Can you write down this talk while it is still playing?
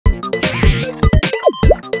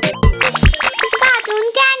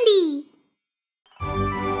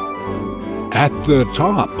At the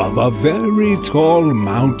top of a very tall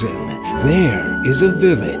mountain, there is a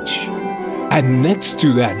village. And next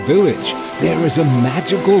to that village, there is a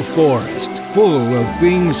magical forest full of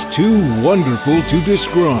things too wonderful to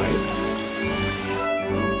describe.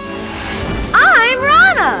 I'm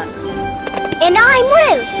Rana! And I'm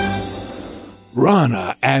Riv!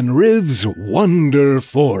 Rana and Riv's Wonder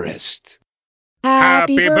Forest.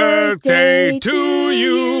 Happy birthday to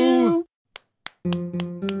you!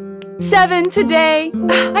 7 today.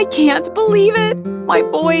 I can't believe it. My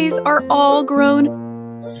boys are all grown.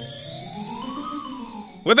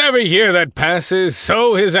 With every year that passes,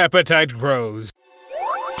 so his appetite grows.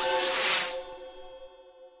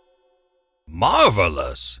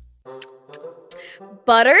 Marvelous!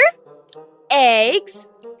 Butter, eggs,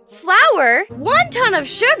 flour, 1 ton of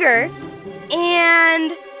sugar,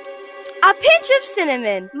 and a pinch of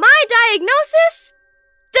cinnamon. My diagnosis?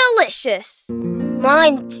 Delicious.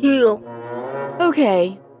 Mine too.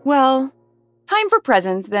 Okay, well, time for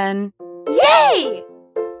presents then. Yay!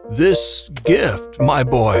 This gift, my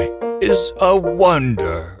boy, is a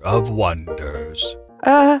wonder of wonders.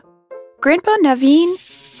 Grandpa Naveen,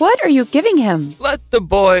 what are you giving him? Let the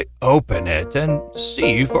boy open it and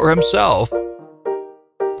see for himself.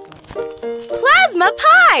 Plasma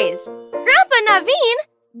pies! Grandpa Naveen,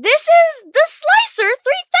 this is the Slicer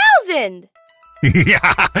 3000! Yeah,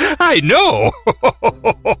 I know!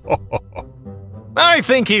 I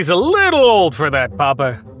think he's a little old for that,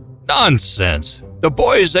 Papa. Nonsense! The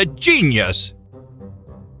boy's a genius!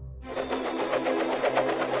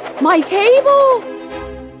 My table!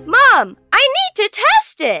 Mom, I need to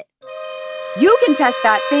test it! You can test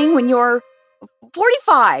that thing when you're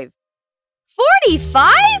 45.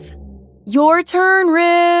 45? Your turn,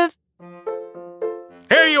 Riv.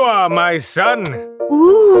 Here you are, my son.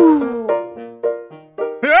 Ooh.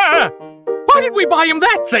 Ah! Why did we buy him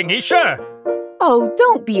that thing, Eesha? Oh,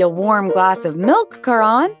 don't be a warm glass of milk,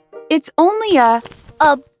 Karan. It's only a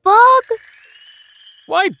bug?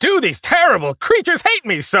 Why do these terrible creatures hate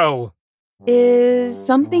me so? Is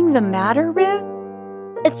something the matter, Riv?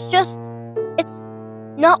 It's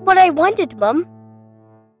not what I wanted, Mum.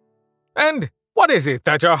 And what is it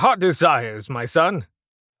that your heart desires, my son?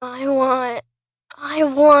 I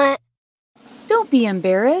want... Don't be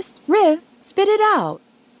embarrassed. Riv, spit it out.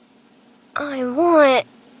 I want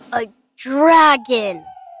a dragon.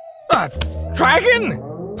 A dragon?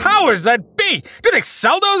 Powers that be! Do they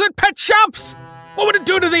sell those at pet shops? What would it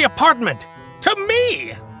do to the apartment? To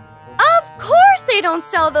me? Of course they don't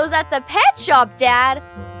sell those at the pet shop, Dad.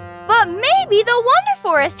 But maybe the Wonder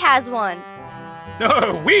Forest has one.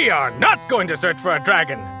 No, we are not going to search for a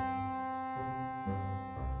dragon.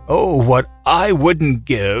 Oh, what I wouldn't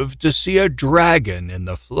give to see a dragon in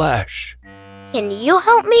the flesh. Can you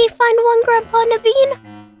help me find one, Grandpa Naveen?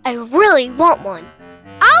 I really want one.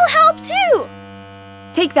 I'll help too!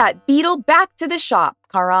 Take that beetle back to the shop,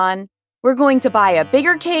 Karan. We're going to buy a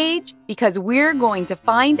bigger cage because we're going to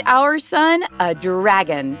find our son a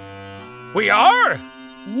dragon. We are?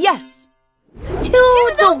 Yes.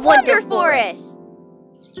 To the Wonder Forest!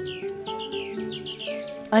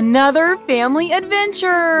 Another family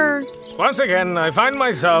adventure. Once again, I find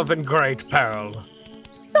myself in great peril.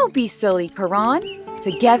 Don't be silly, Karan.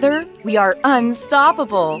 Together, we are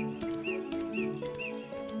unstoppable.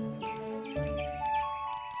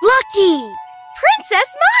 Lucky!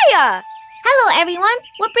 Princess Maya! Hello, everyone.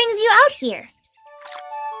 What brings you out here?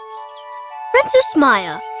 Princess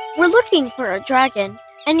Maya, we're looking for a dragon.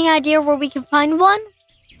 Any idea where we can find one?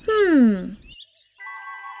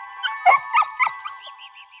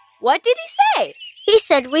 What did he say? He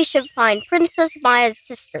said we should find Princess Maya's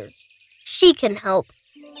sister. She can help.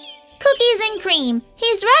 Cookies and cream.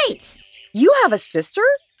 He's right. You have a sister?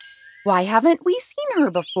 Why haven't we seen her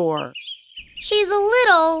before? She's a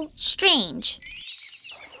little strange.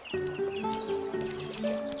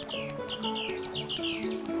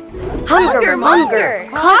 Hunger Monger!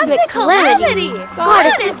 Cosmic Calamity!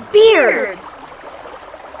 Goddess's Beard!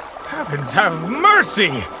 Heavens have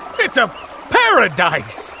mercy! It's a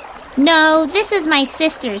paradise! No, this is my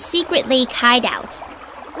sister's secret lake hideout.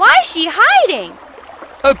 Why's she hiding?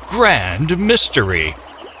 A grand mystery.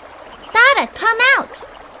 Dada, come out.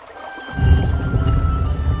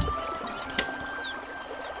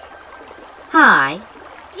 Hi.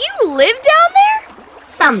 You live down there?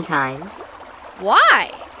 Sometimes.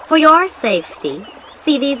 Why? For your safety.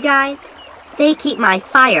 See these guys? They keep my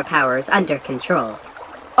fire powers under control.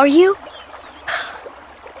 Are you...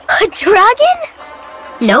 a dragon?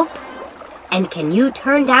 Nope. And can you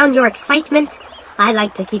turn down your excitement? I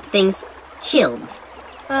like to keep things chilled.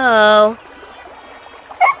 Oh.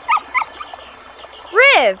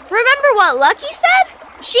 Riv, remember what Lucky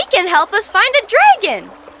said? She can help us find a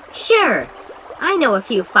dragon. Sure, I know a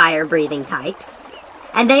few fire-breathing types,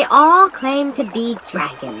 and they all claim to be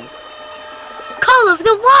dragons. Call of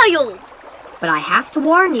the Wild! But I have to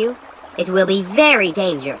warn you, it will be very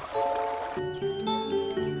dangerous.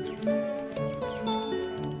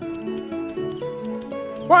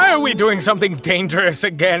 Why are we doing something dangerous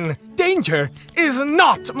again? Danger is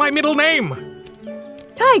not my middle name.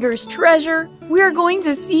 Tiger's treasure, we're going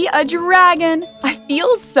to see a dragon. I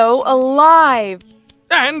feel so alive.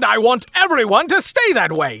 And I want everyone to stay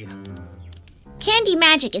that way. Candy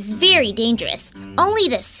magic is very dangerous. Only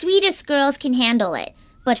the sweetest girls can handle it.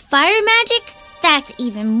 But fire magic? That's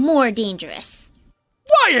even more dangerous.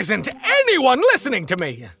 Why isn't anyone listening to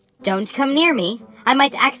me? Don't come near me. I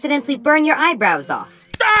might accidentally burn your eyebrows off.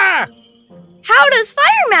 Ah! How does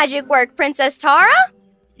fire magic work, Princess Tara?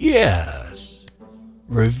 Yes.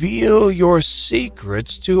 Reveal your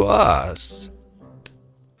secrets to us.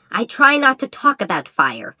 I try not to talk about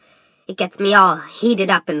fire. It gets me all heated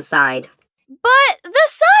up inside. But the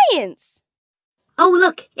science! Oh,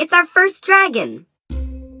 look, it's our first dragon.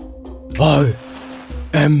 I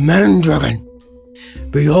am Man-Dragon.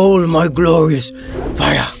 Behold my glorious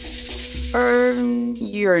fire.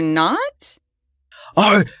 You're not?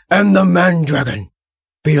 I am the Man-Dragon.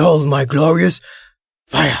 Behold my glorious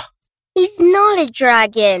fire. He's not a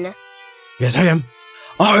dragon. Yes, I am.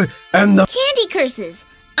 I am the... Candy curses!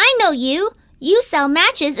 I know you. You sell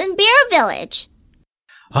matches in Bear Village.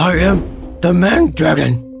 I am the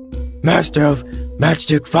Man-Dragon, master of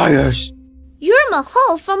magic fires. You're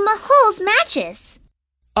Mahal from Mahal's Matches.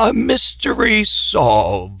 A mystery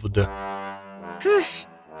solved.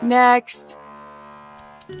 Next.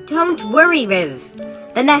 Don't worry,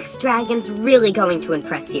 Riv. The next dragon's really going to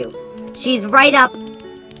impress you. She's right up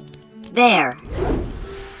there.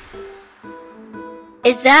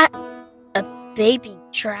 Is that a baby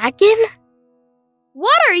dragon?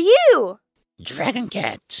 What are you? Dragon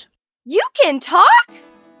cat. You can talk?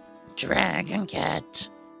 Dragon cat.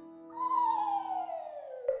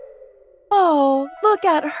 Oh, look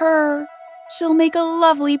at her. She'll make a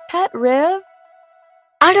lovely pet, Riv.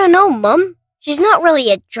 I don't know, Mum. She's not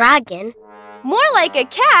really a dragon. More like a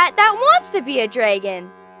cat that wants to be a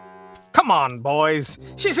dragon. Come on, boys.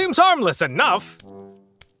 She seems harmless enough.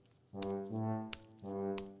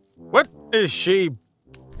 What is she?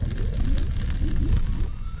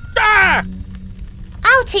 Ah!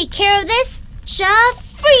 I'll take care of this. Shove,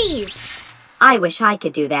 freeze. I wish I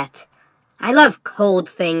could do that. I love cold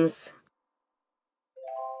things.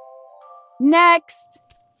 Next.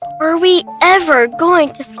 Are we ever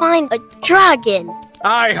going to find a dragon?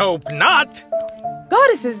 I hope not.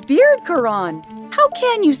 Goddess's beard, Karan. How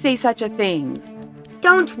can you say such a thing?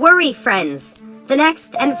 Don't worry, friends. The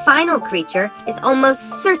next and final creature is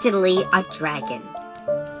almost certainly a dragon.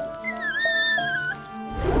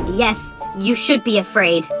 Yes, you should be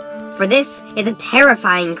afraid, for this is a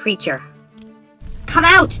terrifying creature. Come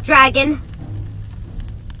out, dragon!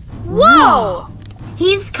 Whoa!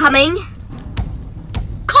 He's coming.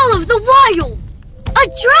 Call of the Wild!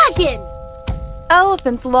 A dragon!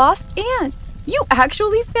 Elephant's lost aunt. You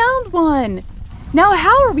actually found one. Now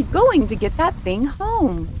how are we going to get that thing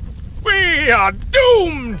home? We are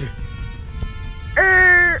doomed!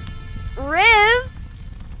 Riv?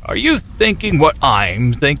 Are you thinking what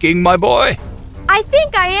I'm thinking, my boy? I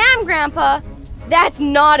think I am, Grandpa. That's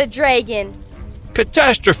not a dragon.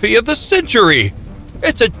 Catastrophe of the century!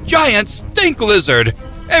 It's a giant stink lizard!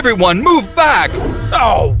 Everyone move back!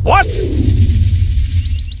 Oh, what?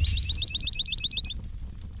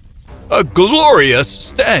 A glorious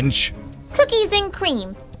stench! Cookies and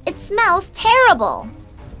cream. It smells terrible.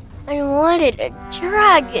 I wanted a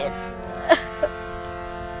dragon.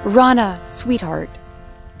 Rana, sweetheart,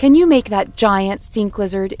 can you make that giant stink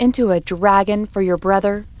lizard into a dragon for your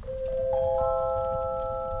brother?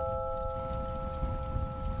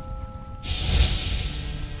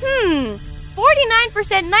 Hmm.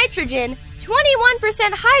 49% nitrogen,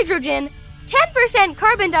 21% hydrogen, 10%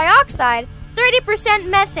 carbon dioxide, 30%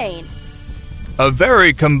 methane. A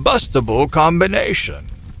very combustible combination.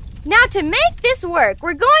 Now to make this work,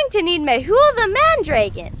 we're going to need Mehul the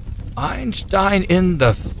Mandragon. Einstein in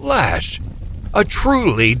the flesh. A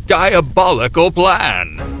truly diabolical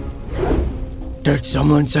plan. Did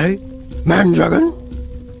someone say Man-Dragon?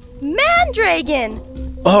 Mandragon!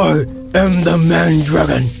 I am the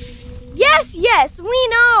Man-Dragon. Yes, we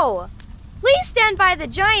know. Please stand by the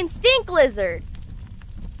giant stink lizard.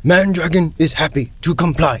 Man-Dragon is happy to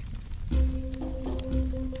comply.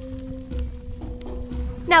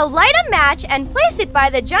 Now light a match and place it by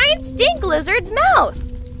the giant stink lizard's mouth.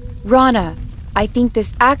 Rana, I think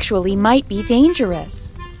this actually might be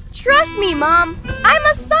dangerous. Trust me, Mom. I'm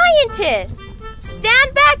a scientist.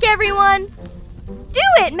 Stand back, everyone. Do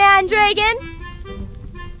it, Mandragon.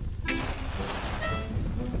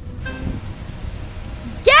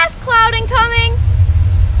 Gas cloud incoming.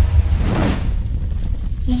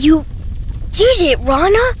 You did it,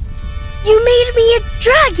 Rana. You made me a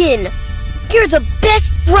dragon. You're the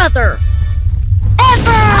best brother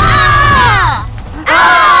ever.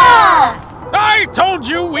 I told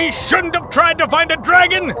you we shouldn't have tried to find a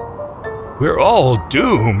dragon! We're all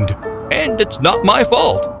doomed, and it's not my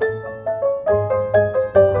fault.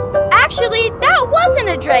 Actually, that wasn't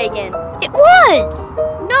a dragon. It was.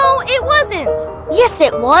 No, it wasn't. Yes,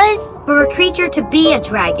 it was. For a creature to be a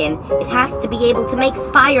dragon, it has to be able to make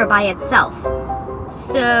fire by itself.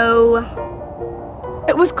 So...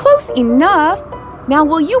 It was close enough. Now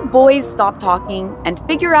will you boys stop talking and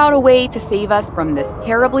figure out a way to save us from this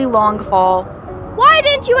terribly long fall? Why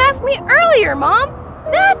didn't you ask me earlier, Mom?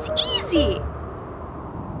 That's easy.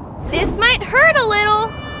 This might hurt a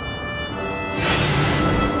little.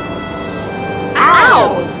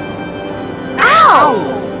 Ow!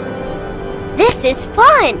 Ow! This is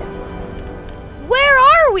fun. Where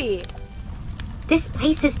are we? This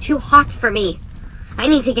place is too hot for me. I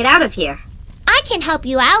need to get out of here. I can help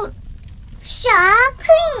you out. Shaw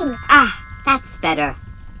cream. Ah, that's better.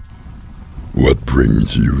 What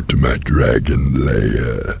brings you to my dragon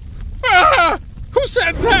lair? Ah! Who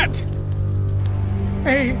said that?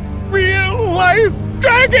 A real-life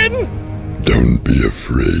dragon? Don't be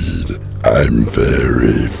afraid. I'm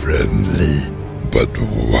very friendly. But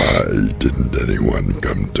why didn't anyone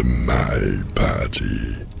come to my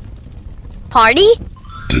party? Party?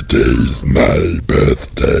 Today's my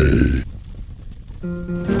birthday.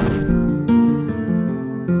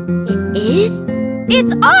 It is?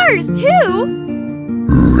 It's ours, too.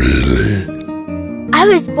 Really? I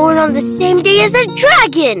was born on the same day as a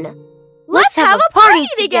dragon. Let's have a party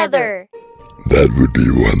together. That would be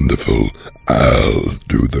wonderful. I'll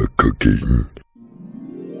do the cooking.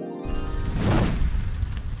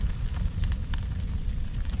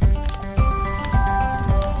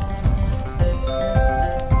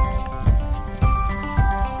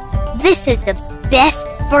 This is the best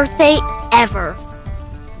birthday ever.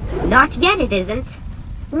 Not yet, it isn't.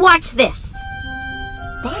 Watch this.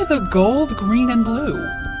 Buy the gold, green, and blue.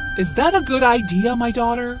 Is that a good idea, my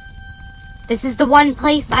daughter? This is the one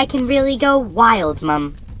place I can really go wild,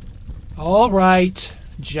 Mum. All right,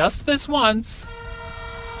 just this once.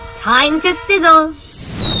 Time to sizzle.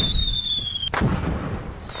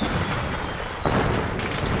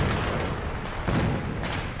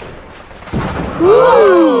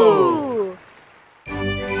 Ooh!